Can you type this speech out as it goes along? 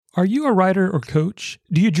Are you a writer or coach?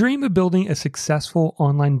 Do you dream of building a successful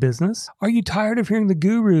online business? Are you tired of hearing the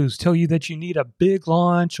gurus tell you that you need a big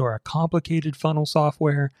launch or a complicated funnel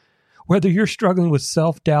software? Whether you're struggling with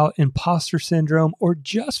self-doubt, imposter syndrome, or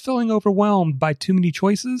just feeling overwhelmed by too many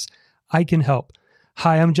choices, I can help.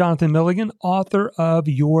 Hi, I'm Jonathan Milligan, author of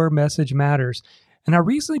Your Message Matters. And I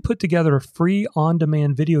recently put together a free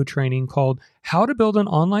on-demand video training called How to Build an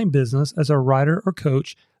Online Business as a Writer or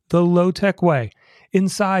Coach the Low-Tech Way.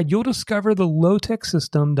 Inside, you'll discover the low-tech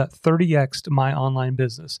system that 30x'd my online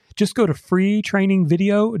business. Just go to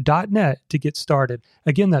freetrainingvideo.net to get started.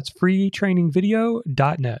 Again, that's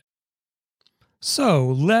freetrainingvideo.net. So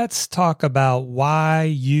let's talk about why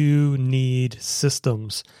you need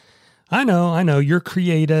systems. I know, you're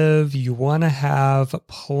creative, you want to have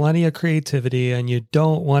plenty of creativity, and you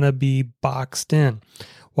don't want to be boxed in.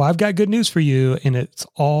 Well, I've got good news for you, and it's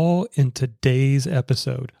all in today's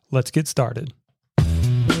episode. Let's get started.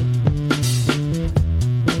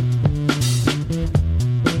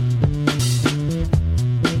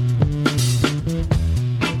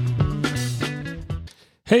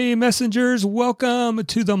 Hey messengers, welcome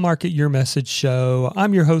to the Market Your Message Show.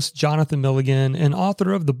 I'm your host, Jonathan Milligan, and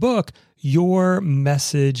author of the book, Your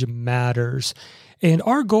Message Matters. And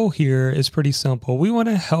our goal here is pretty simple. We want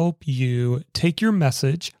to help you take your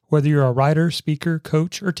message, whether you're a writer, speaker,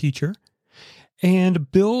 coach, or teacher, and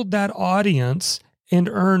build that audience and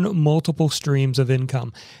earn multiple streams of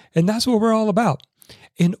income. And that's what we're all about.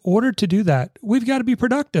 In order to do that, we've got to be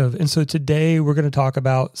productive. And so today we're going to talk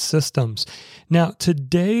about systems. Now,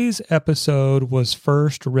 today's episode was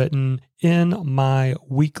first written in my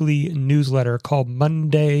weekly newsletter called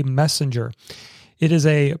Monday Messenger. It is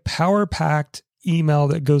a power-packed email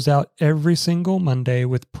that goes out every single Monday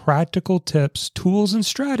with practical tips, tools, and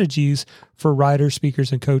strategies for writers,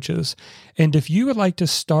 speakers, and coaches. And if you would like to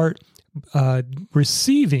start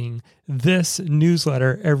receiving this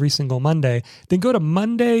newsletter every single Monday, then go to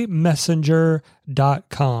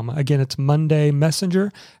mondaymessenger.com. Again, it's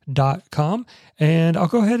mondaymessenger.com. And I'll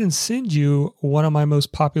go ahead and send you one of my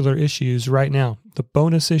most popular issues right now, the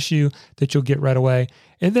bonus issue that you'll get right away.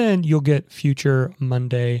 And then you'll get future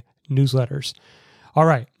Monday newsletters. All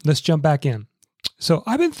right, let's jump back in. So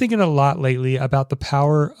I've been thinking a lot lately about the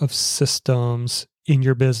power of systems in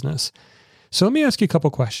your business. So let me ask you a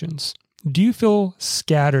couple questions. Do you feel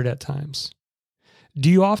scattered at times? Do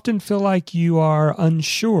you often feel like you are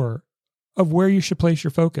unsure of where you should place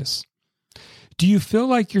your focus? Do you feel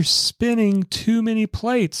like you're spinning too many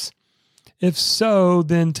plates? If so,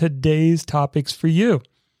 then today's topic's for you.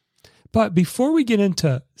 But before we get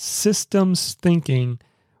into systems thinking,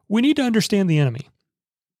 we need to understand the enemy.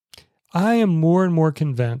 I am more and more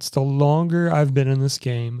convinced the longer I've been in this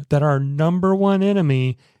game that our number one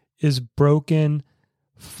enemy is broken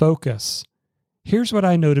focus. Here's what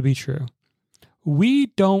I know to be true. We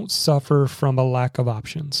don't suffer from a lack of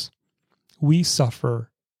options. We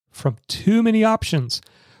suffer from too many options.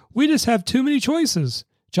 We just have too many choices.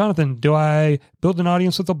 Jonathan, do I build an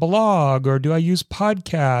audience with a blog, or do I use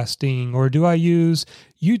podcasting, or do I use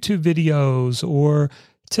YouTube videos, or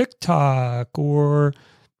TikTok, or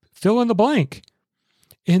fill in the blank?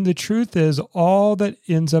 And the truth is, all that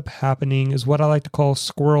ends up happening is what I like to call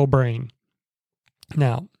squirrel brain.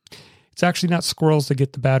 Now, it's actually not squirrels that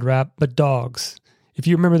get the bad rap, but dogs. If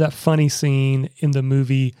you remember that funny scene in the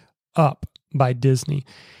movie Up by Disney,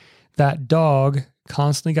 that dog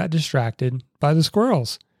constantly got distracted by the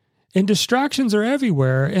squirrels. And distractions are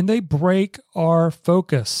everywhere, and they break our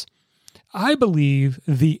focus. I believe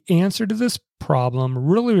the answer to this problem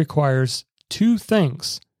really requires two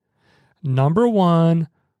things. Number one,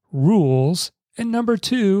 rules, and number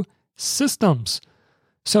two, systems.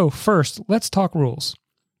 So first, let's talk rules.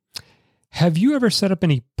 Have you ever set up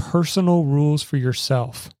any personal rules for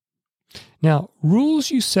yourself? Now,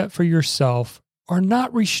 rules you set for yourself are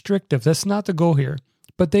not restrictive. That's not the goal here.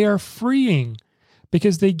 But they are freeing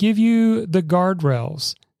because they give you the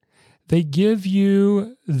guardrails. They give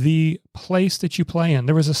you the place that you play in.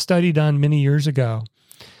 There was a study done many years ago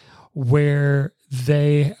where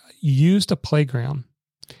they used a playground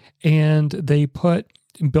and they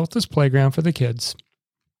built this playground for the kids.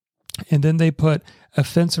 And then they put a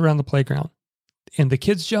fence around the playground. And the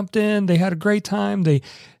kids jumped in. They had a great time. They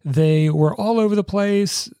were all over the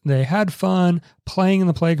place. They had fun playing in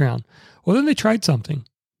the playground. Well, then they tried something.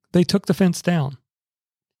 They took the fence down.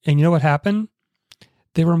 And you know what happened?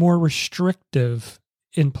 They were more restrictive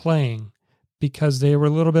in playing because they were a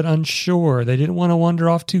little bit unsure. They didn't want to wander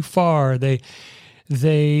off too far. They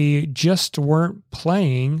just weren't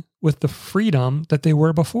playing with the freedom that they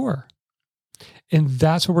were before. And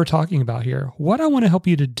that's what we're talking about here. What I want to help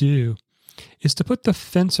you to do is to put the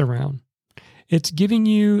fence around. It's giving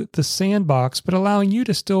you the sandbox, but allowing you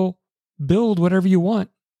to still build whatever you want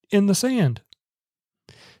in the sand.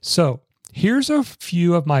 So here's a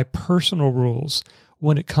few of my personal rules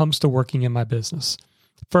when it comes to working in my business.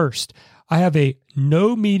 First, I have a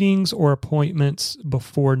no meetings or appointments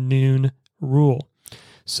before noon rule.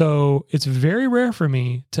 So it's very rare for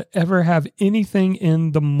me to ever have anything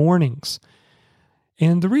in the mornings.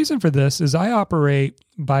 And the reason for this is I operate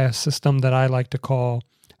by a system that I like to call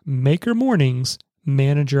maker mornings,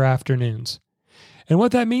 manager afternoons. And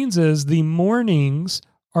what that means is the mornings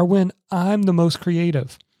are when I'm the most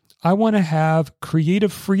creative. I want to have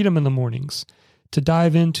creative freedom in the mornings to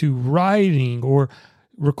dive into writing or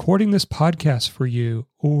recording this podcast for you,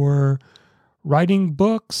 or writing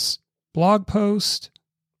books, blog posts,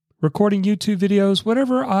 recording YouTube videos,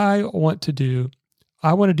 whatever I want to do.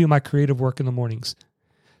 I want to do my creative work in the mornings.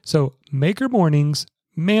 So maker mornings,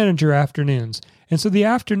 manager afternoons. And so the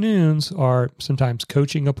afternoons are sometimes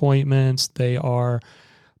coaching appointments, they are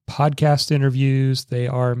podcast interviews, they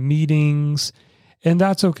are meetings, and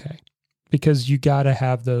that's okay because you got to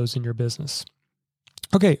have those in your business.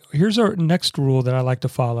 Okay, here's our next rule that I like to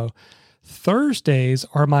follow. Thursdays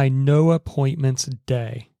are my no appointments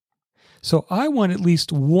day. So I want at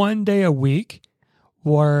least one day a week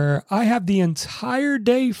where I have the entire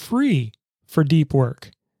day free for deep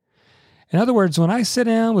work. In other words, when I sit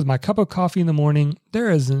down with my cup of coffee in the morning, there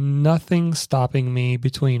is nothing stopping me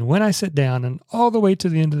between when I sit down and all the way to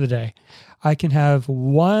the end of the day. I can have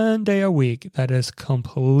one day a week that is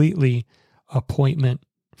completely appointment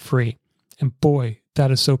free. And boy, that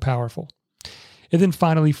is so powerful. And then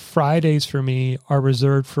finally, Fridays for me are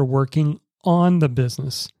reserved for working on the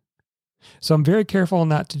business. So I'm very careful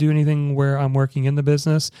not to do anything where I'm working in the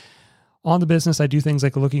business. On the business, I do things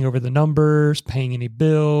like looking over the numbers, paying any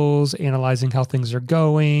bills, analyzing how things are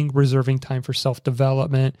going, reserving time for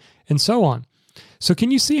self-development, and so on. So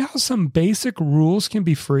can you see how some basic rules can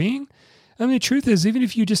be freeing? I mean, the truth is, even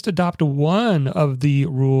if you just adopt one of the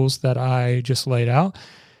rules that I just laid out,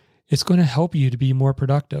 it's going to help you to be more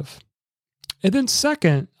productive. And then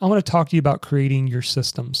second, I want to talk to you about creating your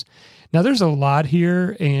systems. Now, there's a lot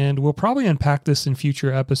here, and we'll probably unpack this in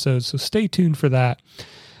future episodes, so stay tuned for that.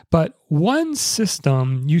 But one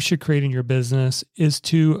system you should create in your business is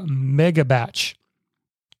to mega batch.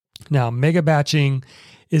 Now, mega batching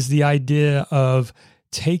is the idea of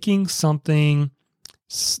taking something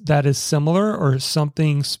that is similar or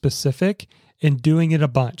something specific and doing it a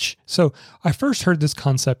bunch. So I first heard this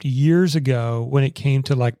concept years ago when it came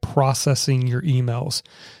to like processing your emails.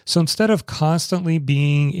 So instead of constantly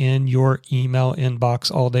being in your email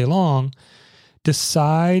inbox all day long,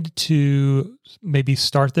 decide to maybe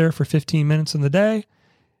start there for 15 minutes in the day,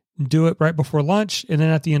 do it right before lunch, and then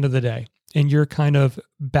at the end of the day. And you're kind of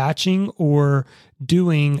batching or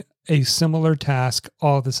doing a similar task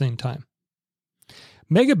all at the same time.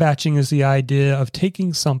 Mega batching is the idea of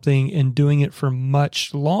taking something and doing it for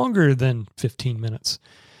much longer than 15 minutes.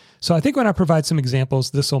 So I think when I provide some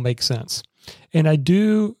examples, this will make sense. And I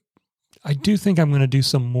do think I'm going to do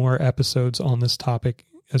some more episodes on this topic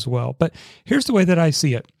as well. But here's the way that I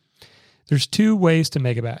see it. There's two ways to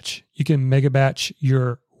mega batch. You can mega batch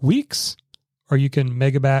your weeks, or you can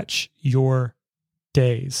mega batch your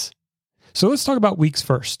days. So let's talk about weeks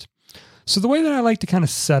first. So the way that I like to kind of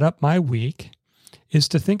set up my week is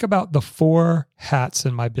to think about the 4 hats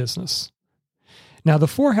in my business. Now, the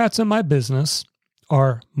 4 hats in my business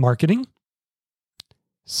are marketing,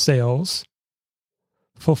 sales,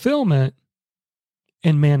 fulfillment,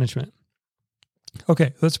 and management.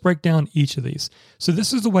 Okay, let's break down each of these. So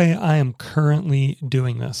this is the way I am currently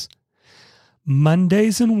doing this.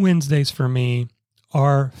 Mondays and Wednesdays for me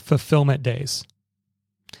are fulfillment days.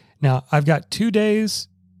 Now, I've got 2 days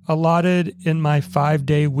allotted in my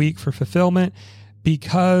 5-day week for fulfillment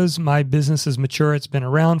because my business is mature. It's been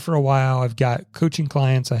around for a while. I've got coaching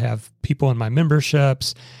clients. I have people in my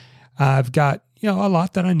memberships. I've got, a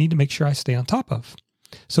lot that I need to make sure I stay on top of.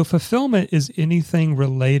 So fulfillment is anything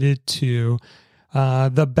related to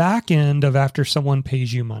the back end of after someone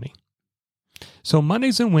pays you money. So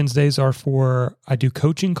Mondays and Wednesdays are I do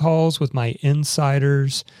coaching calls with my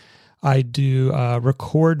insiders. I do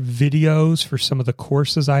record videos for some of the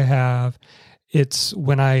courses I have. It's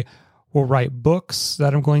when I will write books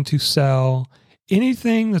that I'm going to sell.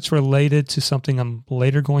 Anything that's related to something I'm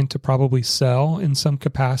later going to probably sell in some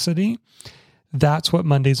capacity. That's what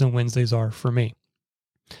Mondays and Wednesdays are for me.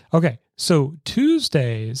 Okay, so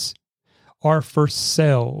Tuesdays are for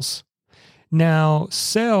sales. Now,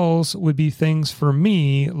 sales would be things for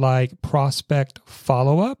me like prospect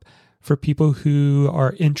follow-up, for people who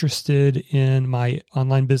are interested in my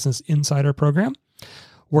Online Business Insider program,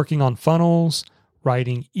 working on funnels,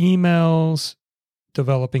 writing emails,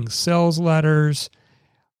 developing sales letters.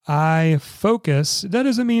 I focus, that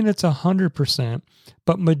doesn't mean it's 100%,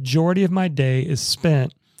 but majority of my day is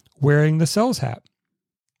spent wearing the sales hat.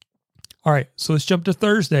 All right, so let's jump to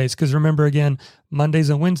Thursdays, because remember again, Mondays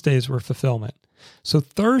and Wednesdays were fulfillment. So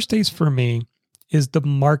Thursdays for me is the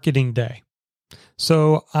marketing day.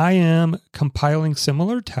 So I am compiling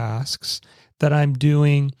similar tasks that I'm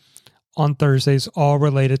doing on Thursdays, all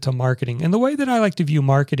related to marketing. And the way that I like to view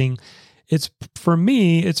marketing, for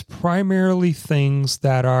me, it's primarily things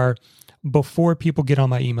that are before people get on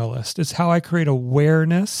my email list. It's how I create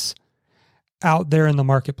awareness out there in the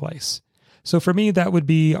marketplace. So for me, that would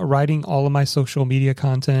be writing all of my social media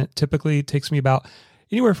content. Typically, it takes me about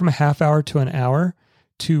anywhere from a half hour to an hour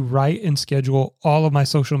to write and schedule all of my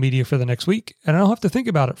social media for the next week. And I don't have to think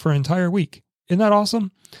about it for an entire week. Isn't that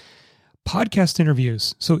awesome? Podcast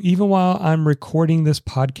interviews. So even while I'm recording this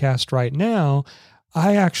podcast right now,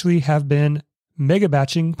 I actually have been mega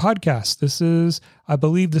batching podcasts. This is, I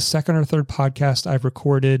believe, the second or third podcast I've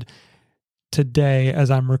recorded today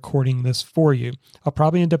as I'm recording this for you. I'll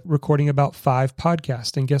probably end up recording about 5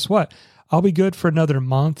 podcasts. And guess what? I'll be good for another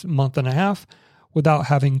month and a half without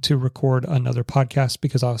having to record another podcast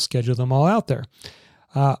because I'll schedule them all out there.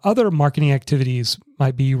 Other marketing activities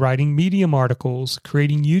might be writing Medium articles,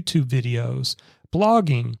 creating YouTube videos,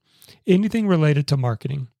 blogging, anything related to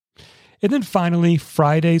marketing. And then finally,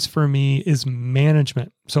 Fridays for me is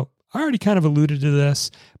management. So I already kind of alluded to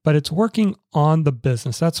this, but it's working on the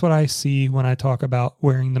business. That's what I see when I talk about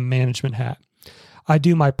wearing the management hat. I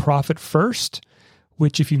do my Profit First,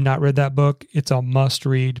 which if you've not read that book, it's a must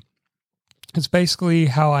read. It's basically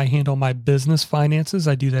how I handle my business finances.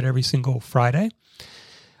 I do that every single Friday.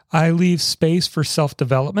 I leave space for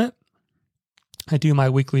self-development. I do my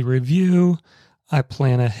weekly review. I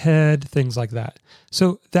plan ahead, things like that.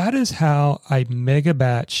 So that is how I mega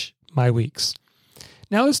batch my weeks.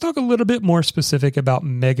 Now let's talk a little bit more specific about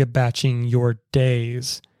mega batching your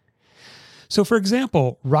days. So for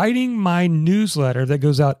example, writing my newsletter that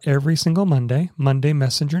goes out every single Monday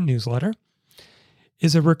Messenger newsletter,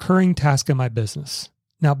 is a recurring task in my business.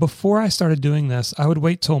 Now, before I started doing this, I would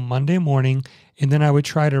wait till Monday morning and then I would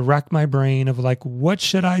try to rack my brain of like, what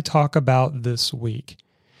should I talk about this week?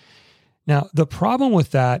 Now, the problem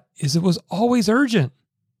with that is it was always urgent.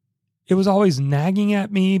 It was always nagging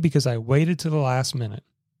at me because I waited to the last minute.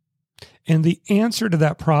 And the answer to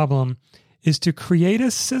that problem is to create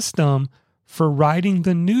a system for writing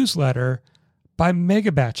the newsletter by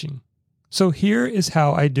mega batching. So here is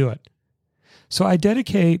how I do it. So I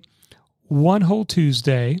dedicate one whole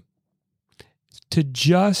Tuesday to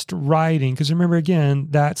just writing, because remember again,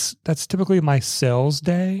 that's typically my sales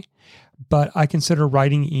day, but I consider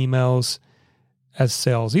writing emails as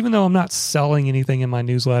sales. Even though I'm not selling anything in my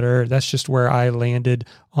newsletter, that's just where I landed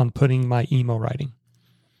on putting my email writing.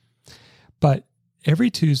 But every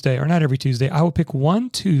Tuesday, or not every Tuesday, I will pick one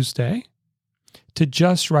Tuesday to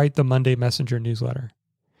just write the Monday Messenger newsletter.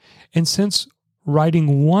 And since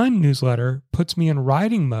writing one newsletter puts me in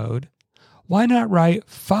writing mode, why not write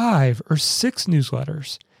 5 or 6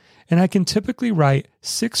 newsletters? And I can typically write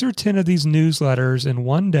 6 or 10 of these newsletters in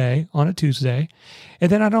one day on a Tuesday,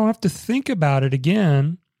 and then I don't have to think about it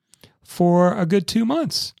again for a good 2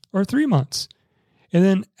 months or 3 months. And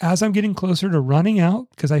then as I'm getting closer to running out,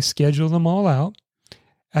 because I schedule them all out,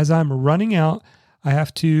 as I'm running out, I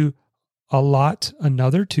have to allot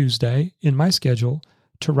another Tuesday in my schedule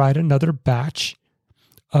to write another batch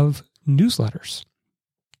of newsletters.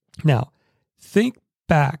 Now, think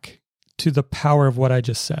back to the power of what I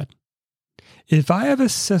just said. If I have a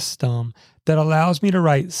system that allows me to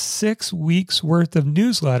write 6 weeks worth of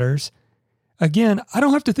newsletters, again, I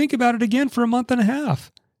don't have to think about it again for a month and a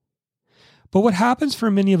half. But what happens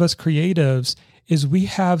for many of us creatives is we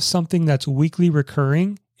have something that's weekly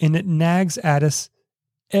recurring and it nags at us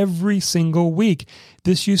every single week.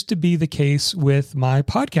 This used to be the case with my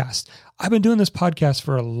podcast. I've been doing this podcast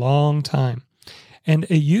for a long time. And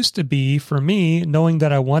it used to be for me, knowing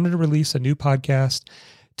that I wanted to release a new podcast,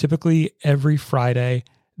 typically every Friday,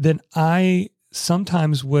 then I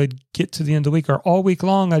sometimes would get to the end of the week or all week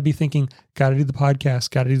long, I'd be thinking, got to do the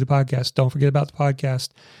podcast. Don't forget about the podcast.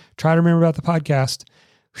 Try to remember about the podcast.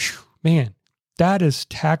 Whew, man, that is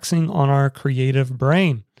taxing on our creative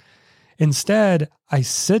brain. Instead, I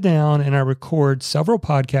sit down and I record several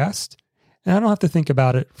podcasts and I don't have to think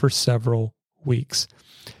about it for several weeks.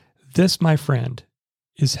 This, my friend,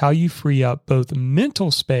 is how you free up both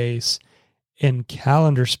mental space and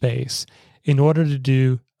calendar space in order to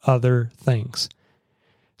do other things.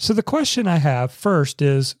 So the question I have first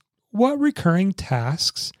is, what recurring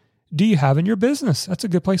tasks do you have in your business? That's a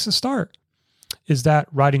good place to start. Is that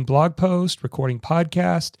writing blog posts, recording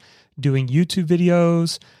podcasts, doing YouTube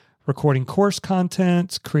videos, recording course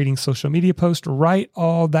content, creating social media posts? Write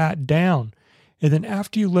all that down. And then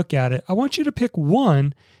after you look at it, I want you to pick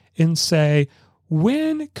one and say,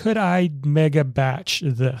 when could I mega batch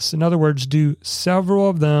this? In other words, do several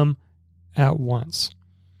of them at once.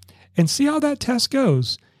 And see how that test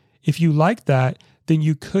goes. If you like that, then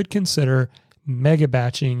you could consider mega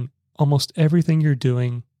batching almost everything you're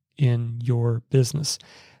doing in your business.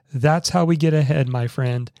 That's how we get ahead, my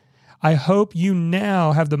friend. I hope you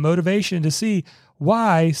now have the motivation to see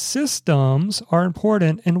why systems are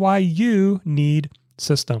important and why you need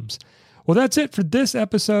systems. Well, that's it for this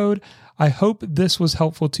episode. I hope this was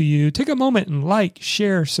helpful to you. Take a moment and like,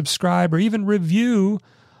 share, subscribe, or even review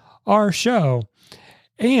our show.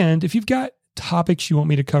 And if you've got topics you want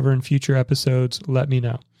me to cover in future episodes, let me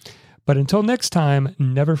know. But until next time,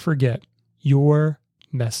 never forget, your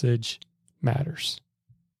message matters.